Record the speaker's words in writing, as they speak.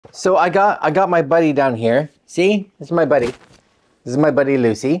So I got my buddy down here. See, this is my buddy. This is my buddy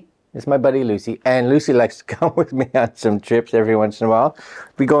Lucie. This is my buddy Lucie, and Lucie likes to come with me on some trips every once in a while.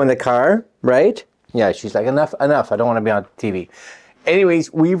 We go in the car, right? Yeah, she's like, enough. I don't want to be on TV.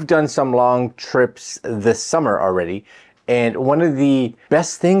 Anyways, we've done some long trips this summer already, and one of the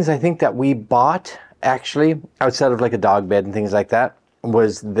best things I think that we bought, actually, outside of like a dog bed and things like that,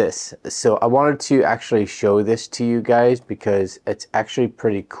 was this. So I wanted to actually show this to you guys because it's actually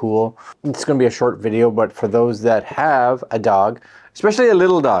pretty cool. It's going to be a short video, but for those that have a dog, especially a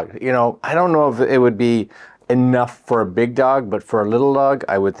little dog, you know, I don't know if it would be enough for a big dog, but for a little dog,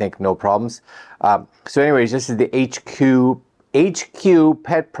 I would think no problems. So anyways, this is the HQ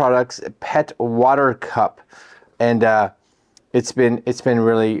Pet Products Pet Water Cup, and it's been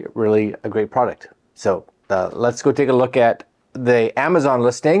really a great product. So let's go take a look at the Amazon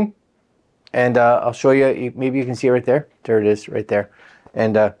listing, and I'll show you. Maybe you can see it right there. There it is, right there.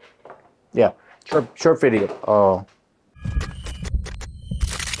 And yeah, short video. Oh.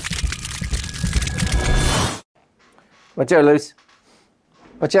 Watch out, Luce.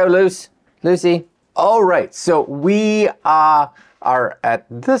 Watch out, Luce. Lucie. All right, so we are at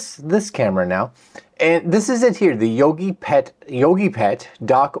this camera now, and this is it here, the YOGI-PET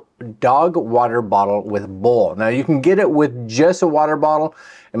Dog Water Bottle with bowl. Now you can get it with just a water bottle,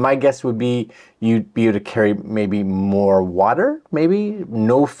 and my guess would be you'd be able to carry maybe more water, maybe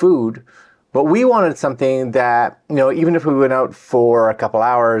no food. But we wanted something that, you know, even if we went out for a couple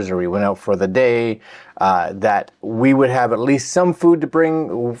hours or we went out for the day, that we would have at least some food to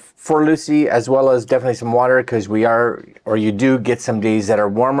bring for Lucie, as well as definitely some water, because you do get some days that are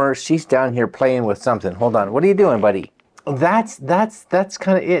warmer. She's down here playing with something. Hold on. What are you doing, buddy? That's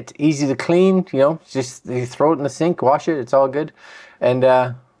kind of it. Easy to clean, you know, just you throw it in the sink, wash it, it's all good. And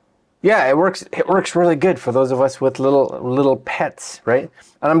yeah, it works really good for those of us with little pets, right?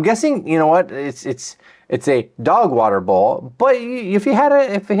 And I'm guessing, you know what, it's a dog water bowl, but if you had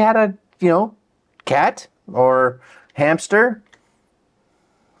a you know, cat or hamster,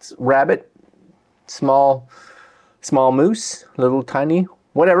 rabbit, small moose, little tiny,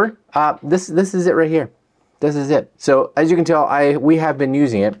 whatever, this is it right here. This is it. So as you can tell, we have been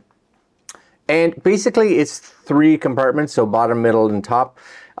using it, and basically it's 3 compartments, so bottom, middle, and top.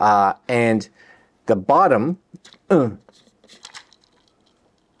 And the bottom, you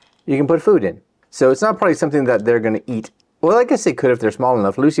can put food in. So it's not probably something that they're going to eat. Well, I guess they could if they're small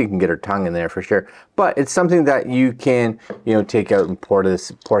enough. Lucie can get her tongue in there for sure. But it's something that you can, you know, take out and pour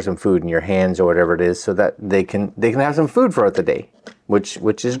some food in your hands or whatever it is, so that they can have some food throughout the day,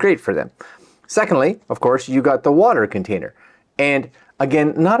 which is great for them. Secondly, of course, you got the water container. And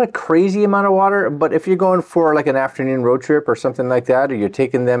again, not a crazy amount of water, but if you're going for like an afternoon road trip or something like that, or you're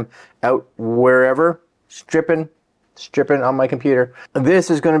taking them out wherever, stripping on my computer, this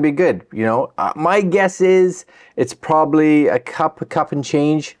is going to be good. You know, my guess is it's probably a cup and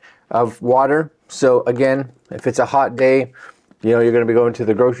change of water. So again, if it's a hot day, you know, you're going to be going to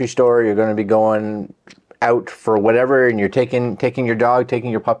the grocery store, you're going to be going out for whatever, and you're taking your dog,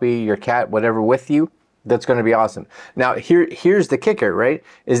 taking your puppy, your cat, whatever with you. That's going to be awesome. Now here's the kicker, right?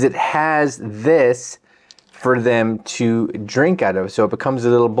 Is it has this for them to drink out of, so it becomes a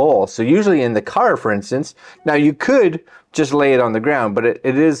little bowl. So usually in the car, for instance, now you could just lay it on the ground, but it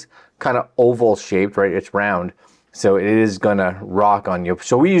is kind of oval shaped, right? It's round, so it is gonna rock on you.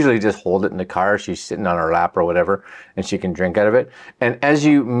 So we usually just hold it in the car. She's sitting on her lap or whatever, and she can drink out of it. And as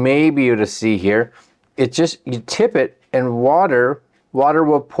you may be able to see here, it just, you tip it and water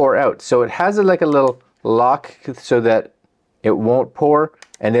will pour out. So it has like a little lock so that it won't pour,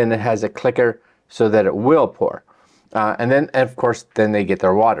 and then it has a clicker so that it will pour. And then, of course, then they get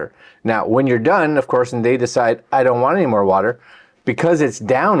their water. Now, when you're done, of course, and they decide, I don't want any more water, because it's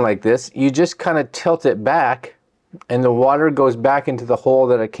down like this, you just kind of tilt it back, and the water goes back into the hole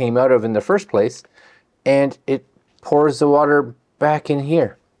that it came out of in the first place, and it pours the water back in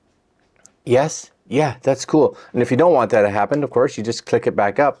here. Yes? Yeah, that's cool. And if you don't want that to happen, of course, you just click it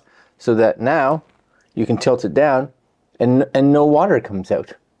back up so that now you can tilt it down and no water comes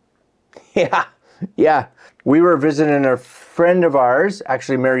out. Yeah. We were visiting a friend of ours,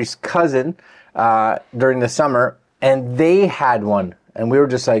 actually Mary's cousin, during the summer, and they had one. And we were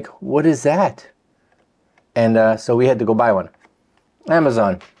just like, what is that? And so we had to go buy one.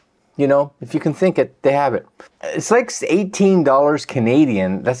 Amazon. You know, if you can think it, they have it. It's like $18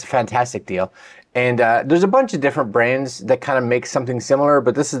 Canadian. That's a fantastic deal. And there's a bunch of different brands that kind of make something similar,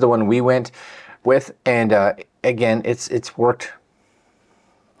 but this is the one we went with. And again, it's worked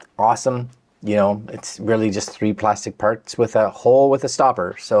awesome. You know, it's really just 3 plastic parts with a hole with a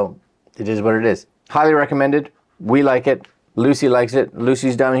stopper. So it is what it is. Highly recommended. We like it. Lucie likes it.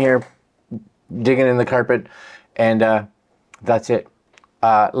 Lucie's down here digging in the carpet, and that's it.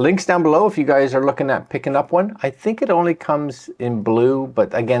 Links down below if you guys are looking at picking up one. I think it only comes in blue,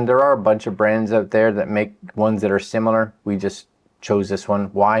 but again, there are a bunch of brands out there that make ones that are similar. We just chose this one.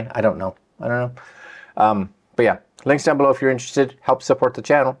 Why? I don't know. But yeah, links down below if you're interested. Help support the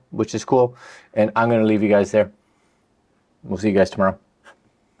channel, which is cool. And I'm going to leave you guys there. We'll see you guys tomorrow.